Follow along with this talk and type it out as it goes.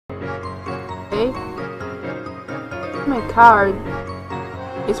Okay. My card.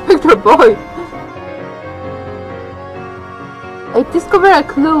 Inspector Boy. I discovered a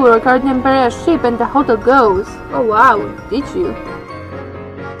clue regarding Imperial ship and the hotel ghost. Oh wow, did you?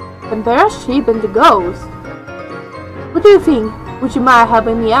 Imperial ship and the ghost? What do you think? Would you mind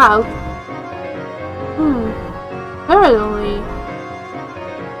helping me out? Certainly.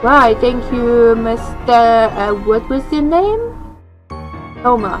 Why, thank you, Mr. What was your name?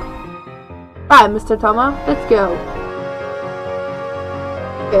 Toma. Bye, Mr. Toma. Let's go.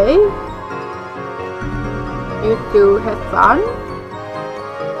 Okay. You two have fun?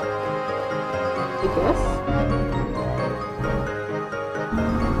 I guess.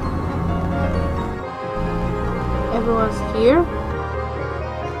 Everyone's here.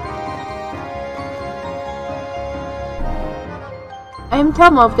 I am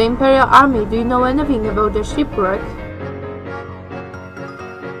Toma of the Imperial Army. Do you know anything about the shipwreck?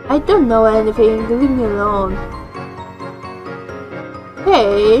 I don't know anything. Leave me alone.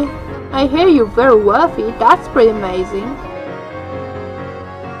 Hey, I hear you're very wealthy. That's pretty amazing.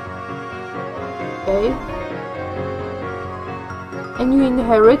 Okay. And you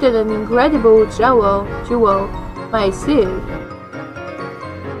inherited an incredible jewel. May I see it?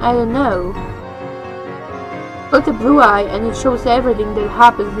 I don't know. Got a blue eye and it shows everything that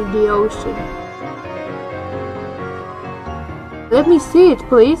happens in the ocean. Let me see it,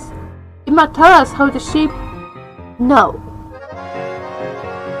 please. It might tell us how the ship... No.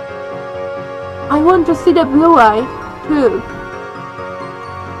 I want to see the blue eye, too.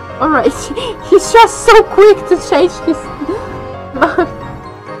 Alright, he's just so quick to change his...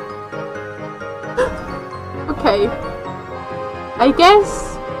 Okay. I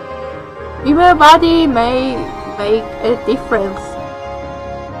guess... female body may make a difference.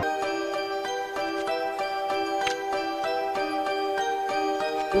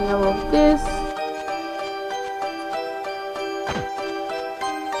 You know of this.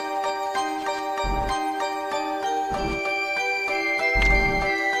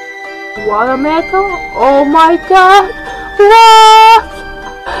 Water metal? Oh my god! What?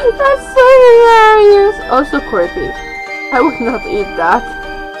 That's so hilarious! Also creepy. I would not eat that.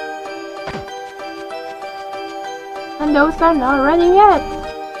 And those are not ready yet.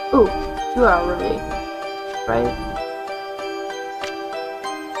 Ooh, you are ready. Right?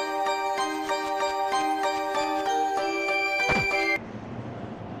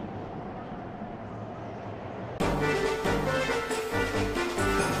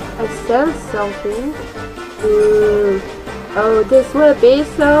 I sense something. Ooh. Oh, this will be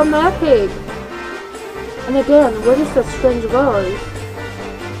so epic. And again, what is that strange voice?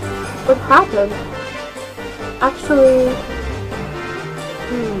 What happened? Actually...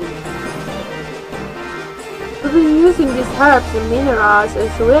 We've been using these herbs and minerals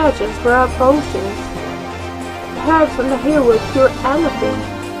as reagents for our potions. The herbs on the hill will cure anything.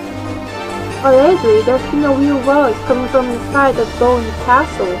 But lately, there's been a weird voice coming from inside that bone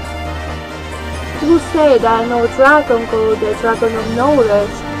castle. People say that an old dragon called the Dragon of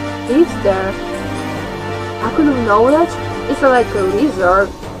Knowledge lives there. Dragon of Knowledge? It's like a lizard.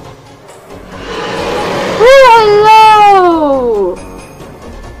 Hello!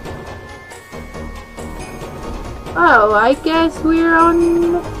 Oh, I guess we're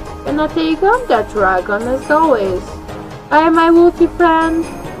gonna take on that dragon as always. Bye, my wolfy friend.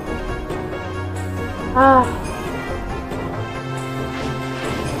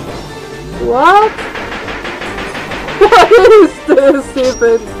 What? What is this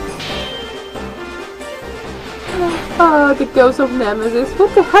even? Oh, the ghost of Nemesis. What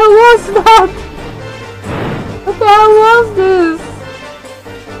the hell was that? What the hell was this?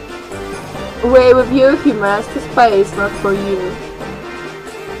 Away with you, Humas. This play is not for you.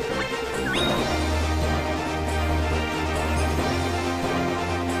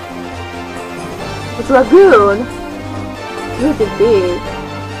 A dragoon? Could it be?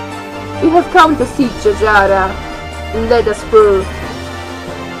 We have come to see Jajara. Let us through.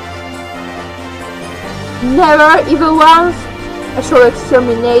 Never, even once, I shall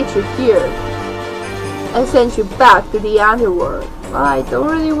exterminate you here and send you back to the underworld. Well, I don't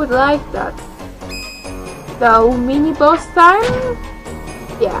really would like that. So, mini boss time?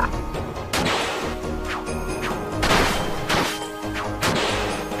 Yeah.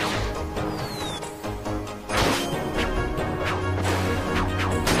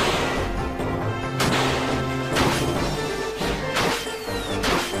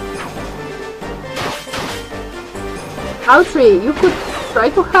 Outree, you could try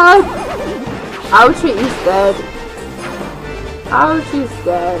to help. Outree is dead. Outree is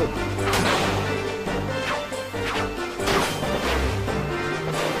dead.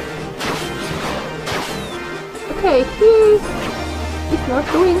 Okay, he's not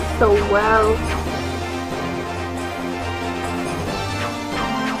doing so well.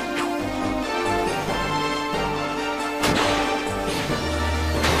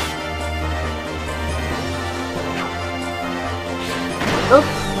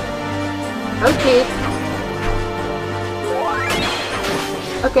 Oops. Okay.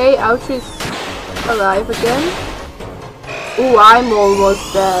 Okay, Ouch is alive again. Ooh, I'm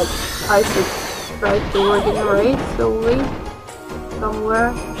almost dead. I should try to regenerate slowly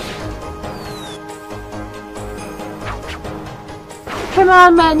somewhere. Come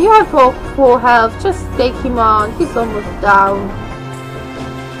on, man, you have full health. Just take him on. He's almost down.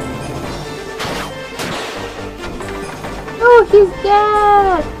 Oh, he's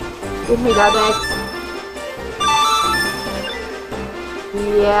dead! Give me that X.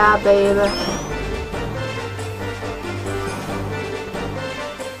 Yeah, baby.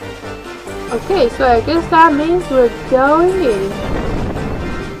 Okay, so I guess that means we're going in.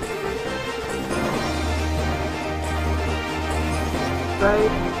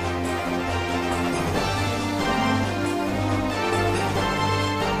 Right.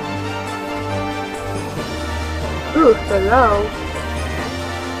 Ooh, hello.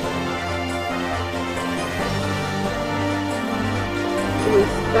 Do we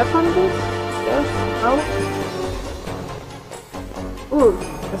step on this? Yes, no? Ooh,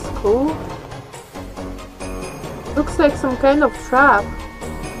 that's cool. Looks like some kind of trap.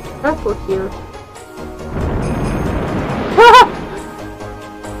 Careful here.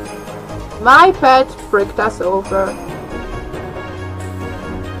 My pet fricked us over.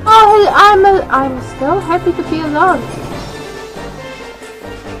 Oh, I'm so happy to be alone.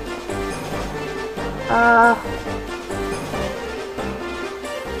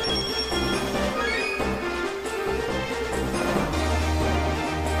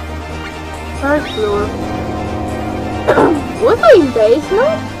 Third floor. Was I in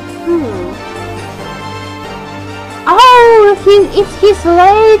basement? Oh, it's his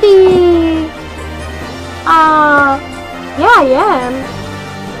lady. Yeah, I am.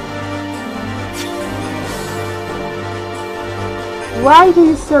 Why do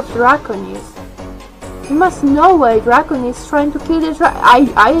you serve Draconis? You must know why Draconis is trying to kill the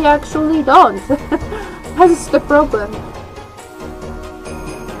I actually don't. That's the problem.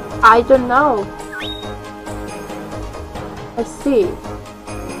 I don't know. I see.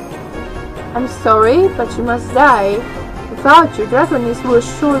 I'm sorry, but you must die. Without you, Draconis will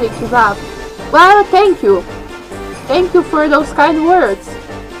surely give up. Well, thank you. Thank you for those kind words.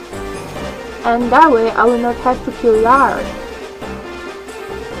 And that way I will not have to kill Yard.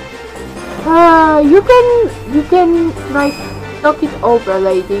 You can like talk it over,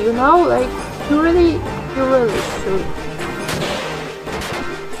 lady, you know? Like you really should.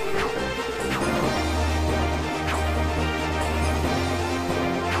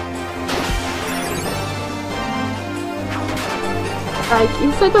 Like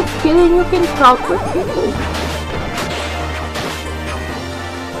instead of killing, you can talk with people.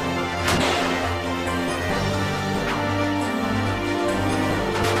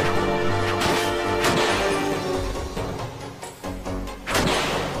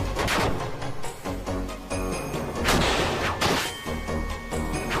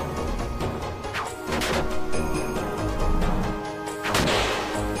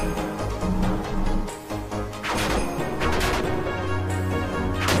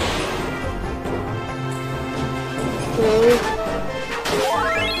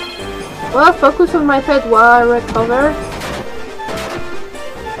 Well, focus on my pet while I recover.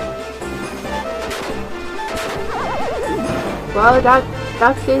 Well, that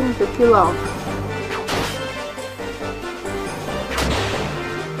didn't take too long.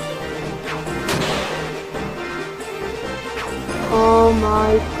 Oh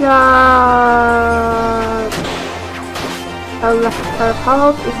my god! Her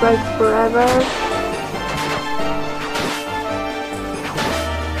health is like forever.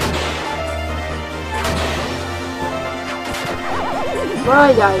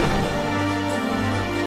 Why die?